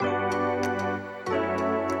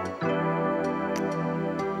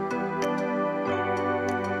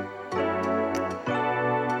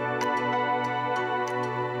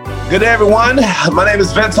Good day, everyone. My name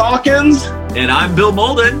is Vince Hawkins. And I'm Bill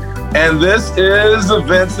Molden. And this is the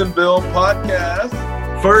Vince and Bill podcast.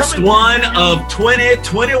 First one of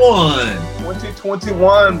 2021.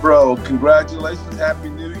 2021, bro. Congratulations. Happy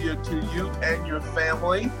New Year to you and your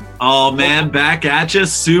family. Oh, man, back at you.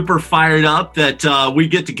 Super fired up that we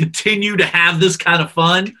get to continue to have this kind of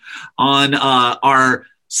fun on our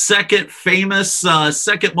second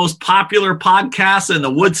most popular podcast in the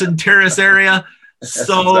Woodson Terrace area.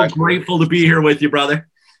 So exactly. Grateful to be here with you, brother.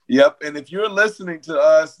 Yep. And if you're listening to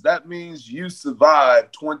us, that means you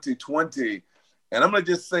survived 2020. And I'm going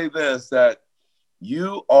to just say this, that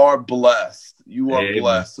you are blessed. You are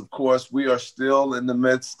blessed. Of course, we are still in the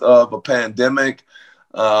midst of a pandemic,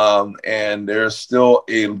 and there's still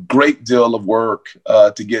a great deal of work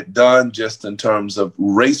to get done just in terms of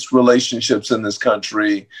race relationships in this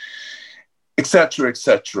country, et cetera, et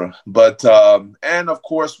cetera. But, and of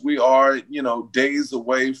course, we are, days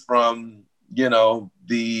away from,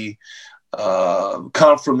 the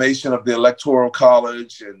confirmation of the Electoral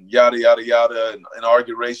College and yada, yada, yada, and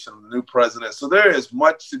inauguration of the new president. So there is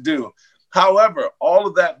much to do. However, all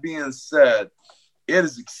of that being said, it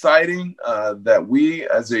is exciting that we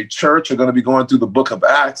as a church are going to be going through the book of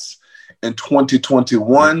Acts in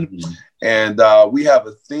 2021. Mm-hmm. And we have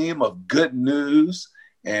a theme of good news.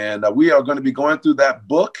 And we are going to be going through that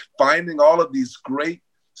book, finding all of these great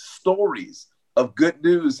stories of good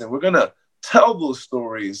news. And we're going to tell those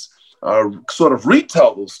stories, sort of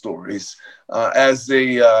retell those stories as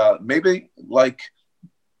maybe like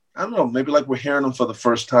we're hearing them for the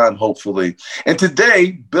first time, hopefully. And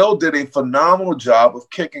today, Bill did a phenomenal job of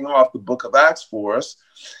kicking off the book of Acts for us.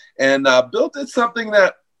 And Bill did something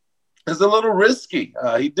that is a little risky.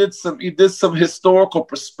 He did some historical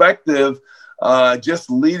perspective just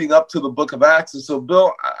leading up to the book of Acts. And so,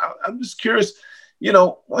 Bill, I'm just curious, why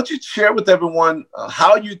don't you share with everyone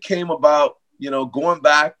how you came about, going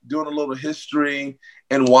back, doing a little history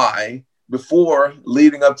and why before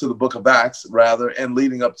leading up to the book of Acts, rather, and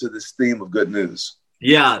leading up to this theme of good news.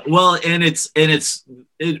 Yeah, well, and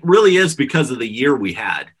it really is because of the year we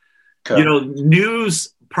had. Okay.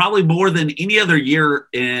 News probably more than any other year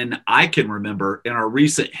I can remember in our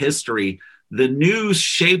recent history. The news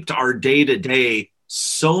shaped our day-to-day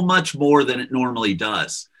so much more than it normally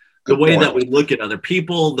does. The way that we look at other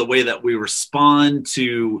people, the way that we respond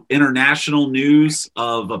to international news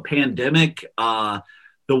of a pandemic, the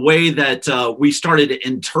way that we started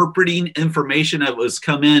interpreting information that was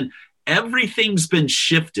come in, everything's been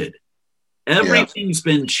shifted. Everything's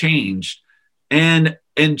been changed. And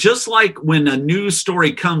just like when a news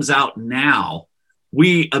story comes out now,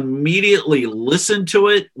 we immediately listen to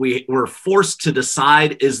it. We're forced to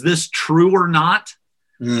decide, is this true or not?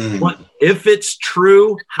 If it's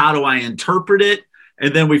true, how do I interpret it?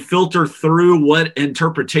 And then we filter through what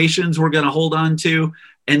interpretations we're going to hold on to.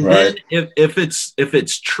 And then if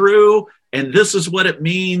it's true and this is what it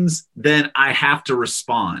means, then I have to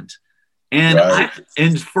respond. And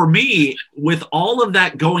and for me, with all of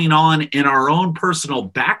that going on in our own personal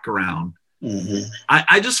background,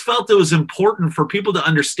 I just felt it was important for people to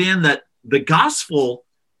understand that the gospel,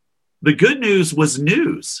 the good news, was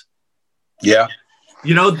news. Yeah.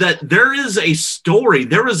 That there is a story,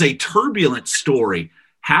 there is a turbulent story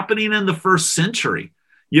happening in the first century.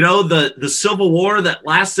 The Civil War that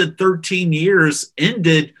lasted 13 years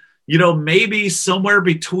ended, maybe somewhere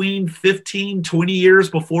between 15, 20 years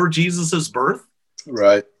before Jesus's birth.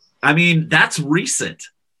 Right. I mean, that's recent.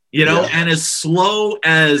 And as slow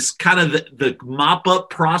as kind of the mop-up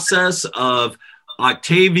process of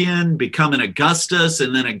Octavian becoming Augustus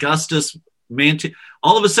and then Augustus,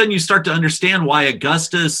 all of a sudden you start to understand why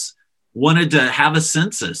Augustus wanted to have a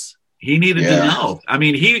census. He needed to know. I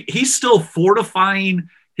mean, he's still fortifying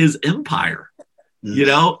his empire,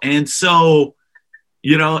 and so,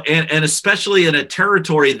 and especially in a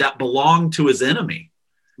territory that belonged to his enemy.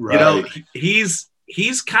 Right.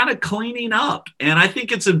 He's kind of cleaning up. And I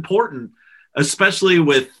think it's important, especially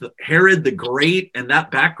with Herod the Great and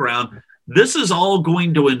that background. This is all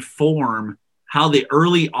going to inform how the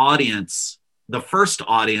early audience, the first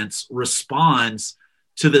audience, responds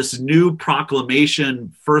to this new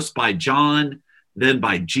proclamation, first by John, then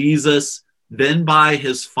by Jesus, then by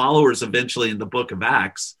his followers eventually in the book of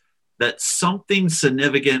Acts, that something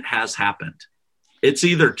significant has happened. It's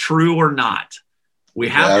either true or not. We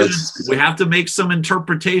have to make some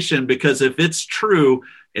interpretation, because if it's true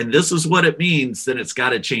and this is what it means, then it's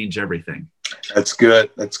got to change everything. That's good.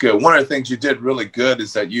 That's good. One of the things you did really good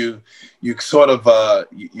is that you sort of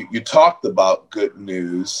you talked about good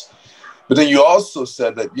news, But then you also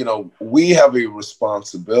said that, we have a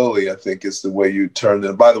responsibility, I think is the way you turned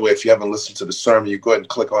it. By the way, if you haven't listened to the sermon, you go ahead and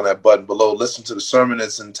click on that button below. Listen to the sermon in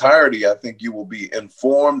its entirety. I think you will be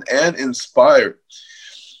informed and inspired.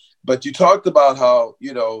 But you talked about how,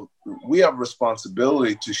 we have a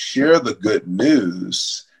responsibility to share the good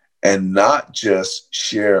news and not just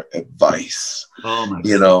share advice. Oh my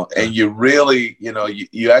and you really,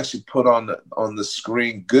 you actually put on the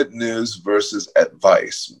screen good news versus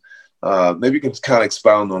advice. Maybe you can kind of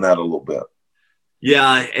expound on that a little bit.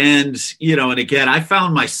 Yeah. And, and again, I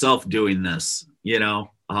found myself doing this, good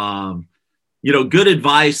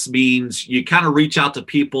advice means you kind of reach out to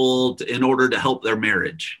people in order to help their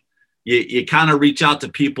marriage. You kind of reach out to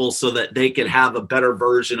people so that they could have a better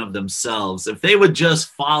version of themselves. If they would just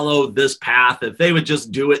follow this path, if they would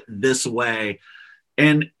just do it this way.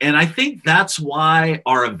 And I think that's why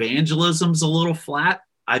our evangelism's a little flat.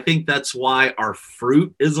 I think that's why our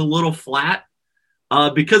fruit is a little flat,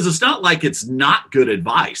 because it's not like it's not good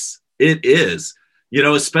advice. It is,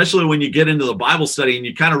 especially when you get into the Bible study and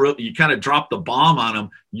you kind of drop the bomb on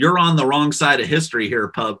them. You're on the wrong side of history here,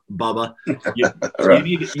 Bubba. Right.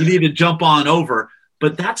 You need to jump on over.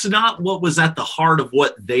 But that's not what was at the heart of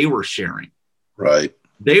what they were sharing. Right.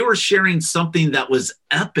 They were sharing something that was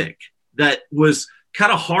epic, that was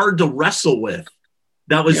kind of hard to wrestle with.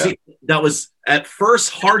 That was at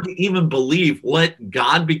first hard to even believe. What?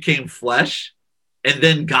 God became flesh and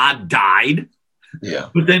then God died. Yeah.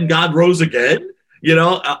 But then God rose again.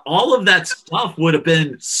 All of that stuff would have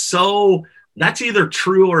been so, that's either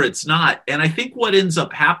true or it's not. And I think what ends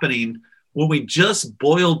up happening when we just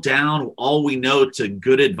boil down all we know to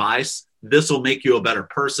good advice, this will make you a better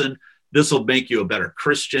person. This will make you a better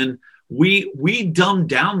Christian. We dumb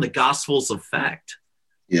down the gospel's effect.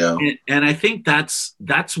 Yeah. And I think that's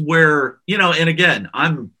where, and again,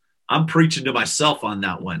 I'm preaching to myself on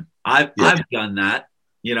that one. I've done that.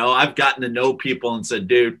 I've gotten to know people and said,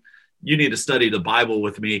 dude, you need to study the Bible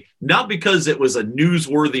with me, not because it was a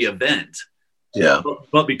newsworthy event,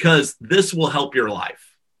 but because this will help your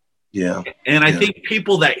life. Yeah. And I think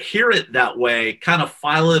people that hear it that way kind of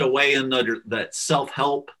file it away in that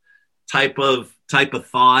self-help type of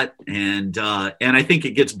thought. And I think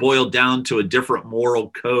it gets boiled down to a different moral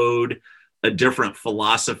code, a different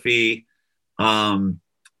philosophy. And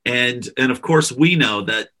of course we know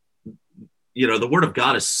that, the Word of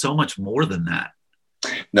God is so much more than that.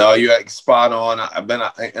 No, you're spot on.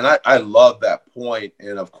 I love that point.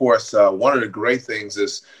 And of course, one of the great things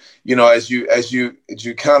is, as you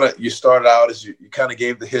started out, as you kind of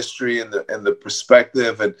gave the history and the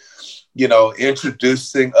perspective, and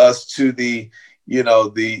introducing us to the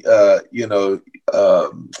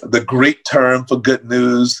Greek term for good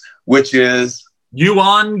news, which is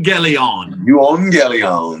euangelion.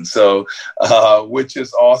 So, which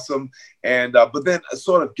is awesome. And but then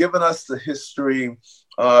sort of giving us the history,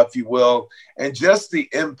 if you will, and just the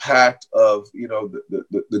impact of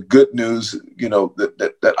the good news.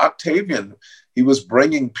 That Octavian, he was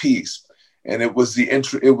bringing peace, and it was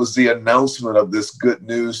the announcement of this good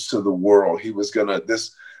news to the world. He was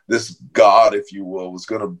this God, if you will, was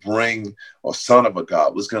going to bring, or son of a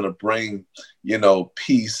God, was going to bring,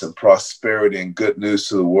 peace and prosperity and good news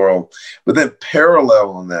to the world. But then parallel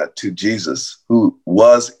on that to Jesus, who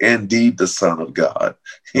was indeed the Son of God,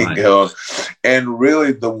 right. And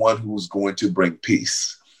really the one who's going to bring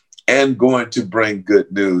peace and going to bring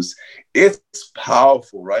good news. It's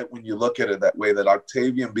powerful, right? When you look at it that way, that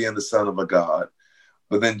Octavian being the son of a God,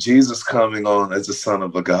 but then Jesus coming on as the Son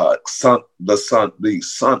of a God, the Son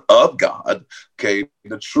of God, okay,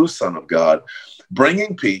 the true Son of God,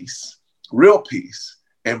 bringing peace, real peace,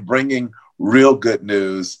 and bringing real good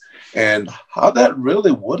news. And how that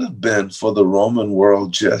really would have been for the Roman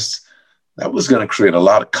world, that was going to create a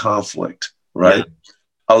lot of conflict, right? Yeah.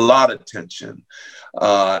 A lot of tension.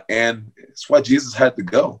 And it's why Jesus had to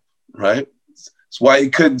go, right? It's why he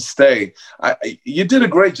couldn't stay. You did a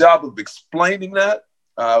great job of explaining that.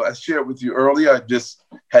 I shared with you earlier. I just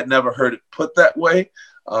had never heard it put that way.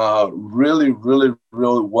 Really, really,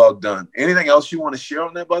 really well done. Anything else you want to share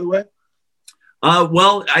on that, by the way?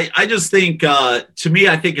 Well, I just think, to me,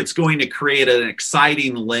 I think it's going to create an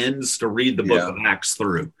exciting lens to read the book of Acts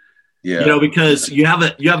through. Yeah. Because you have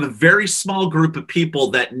a very small group of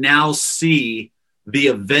people that now see the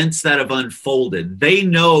events that have unfolded. They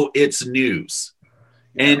know it's news.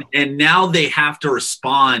 And now they have to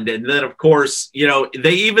respond. And then, of course,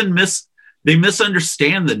 they even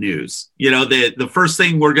misunderstand the news. The first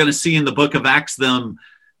thing we're going to see in the book of Acts, them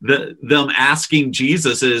asking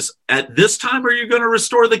Jesus is, at this time, are you going to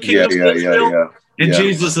restore the kingdom of Israel? And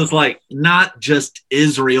Jesus is like, not just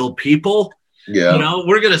Israel, people. Yeah. You know,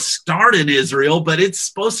 we're going to start in Israel, but it's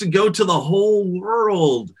supposed to go to the whole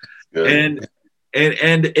world. Good.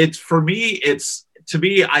 And it's, for me,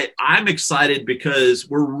 I'm excited because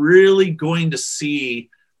we're really going to see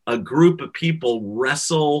a group of people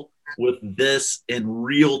wrestle with this in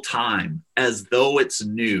real time as though it's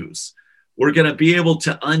news. We're going to be able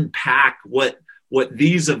to unpack what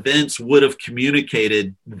these events would have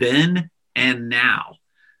communicated then and now.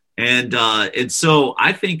 And so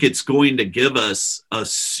I think it's going to give us a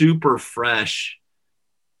super fresh,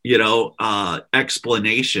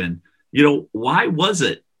 explanation. Why was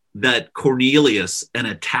it that Cornelius, an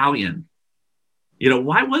Italian,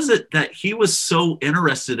 why was it that he was so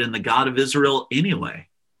interested in the God of Israel anyway?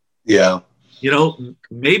 Yeah.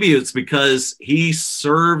 Maybe it's because he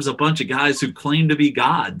serves a bunch of guys who claim to be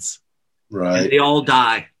gods. Right. And they all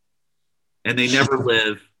die and they never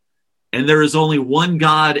live. And there is only one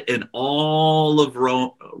God in all of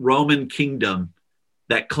Roman kingdom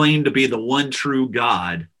that claimed to be the one true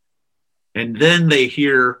God. And then they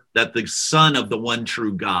hear that the Son of the one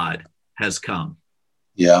true God has come.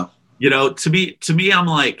 Yeah. To me, I'm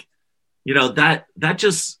like, that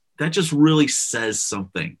just really says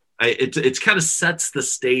something. It's kind of sets the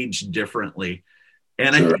stage differently.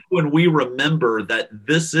 And sure. I think when we remember that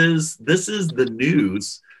this is the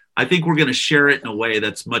news, I think we're going to share it in a way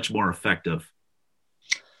that's much more effective.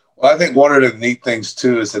 Well, I think one of the neat things,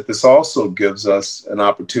 too, is that this also gives us an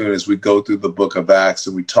opportunity as we go through the book of Acts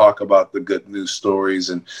and we talk about the good news stories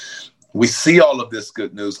and we see all of this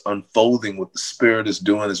good news unfolding, what the Spirit is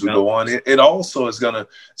doing as we go on. It also is going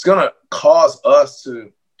to cause us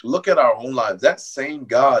to look at our own lives. That same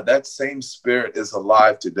God, that same Spirit is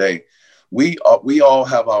alive today. We all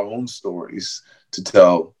have our own stories to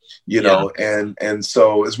tell, and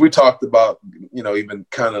so as we talked about, even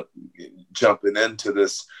kind of jumping into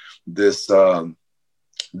this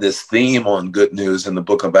theme on good news in the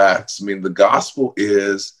book of Acts. I mean, the gospel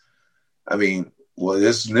is,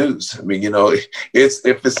 it's news. It's,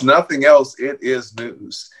 if it's nothing else, it is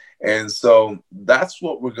news. And so that's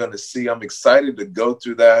what we're going to see. I'm excited to go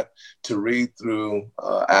through that, to read through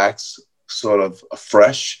Acts sort of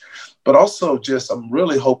afresh, but also I'm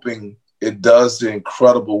really hoping it does the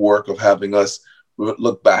incredible work of having us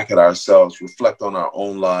look back at ourselves, reflect on our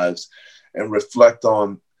own lives, and reflect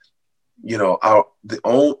on, our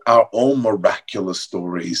own miraculous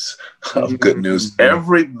stories of good news.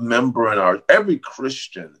 Every member every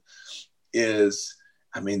Christian is,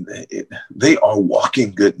 they are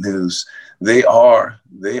walking good news. They are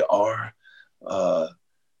the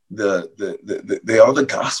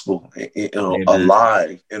gospel,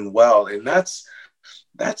 alive and well, and that's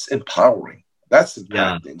empowering. That's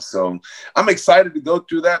impacting. Yeah. So I'm excited to go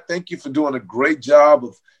through that. Thank you for doing a great job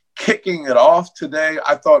of kicking it off today.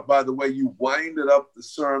 I thought, by the way, you winded up the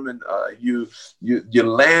sermon. You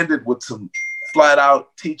landed with some flat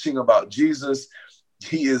out teaching about Jesus.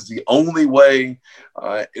 He is the only way,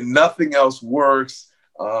 and nothing else works.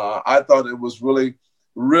 I thought it was really,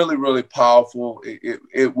 really, really powerful.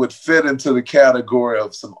 It would fit into the category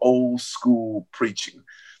of some old school preaching.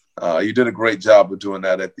 You did a great job of doing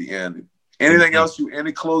that at the end. Anything else?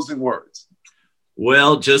 Any closing words?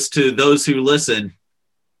 Well, just to those who listen,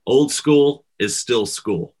 old school is still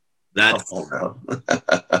school. That's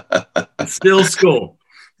still school.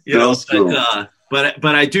 School.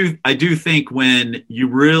 But I do think when you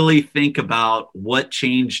really think about what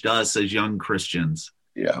changed us as young Christians,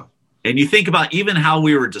 and you think about even how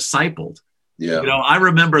we were discipled, I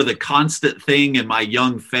remember the constant thing in my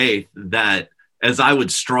young faith that as I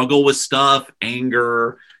would struggle with stuff,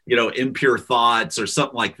 anger, impure thoughts or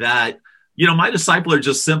something like that, my discipler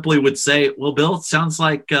just simply would say, well, Bill, it sounds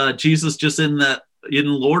like Jesus just in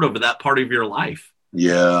Lord over that part of your life.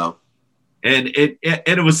 Yeah. And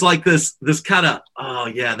it was like this kind of, oh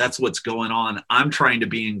yeah, that's what's going on. I'm trying to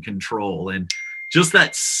be in control. And just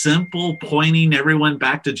that simple pointing everyone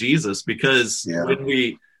back to Jesus, because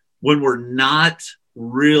when we're not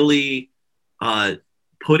really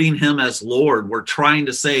putting him as Lord, we're trying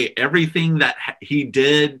to say everything that he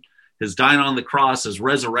did, his dying on the cross, his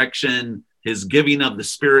resurrection, his giving of the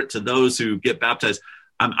Spirit to those who get baptized.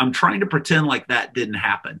 I'm trying to pretend like that didn't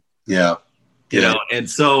happen. Yeah. And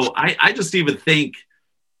so I just even think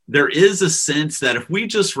there is a sense that if we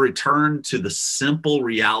just return to the simple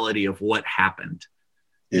reality of what happened,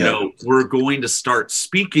 we're going to start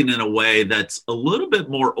speaking in a way that's a little bit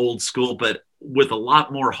more old school, but with a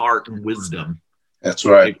lot more heart and wisdom. That's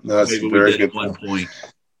right. That's a very good point.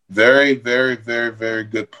 Very, very, very, very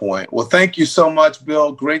good point. Well, thank you so much,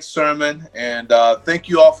 Bill. Great sermon. And thank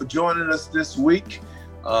you all for joining us this week.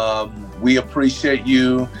 We appreciate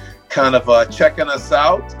you kind of checking us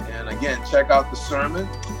out. And again, check out the sermon.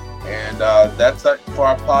 And that's it for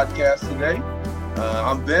our podcast today.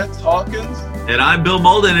 I'm Vince Hawkins. And I'm Bill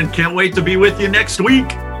Molden, and can't wait to be with you next week.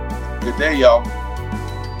 Good day, y'all.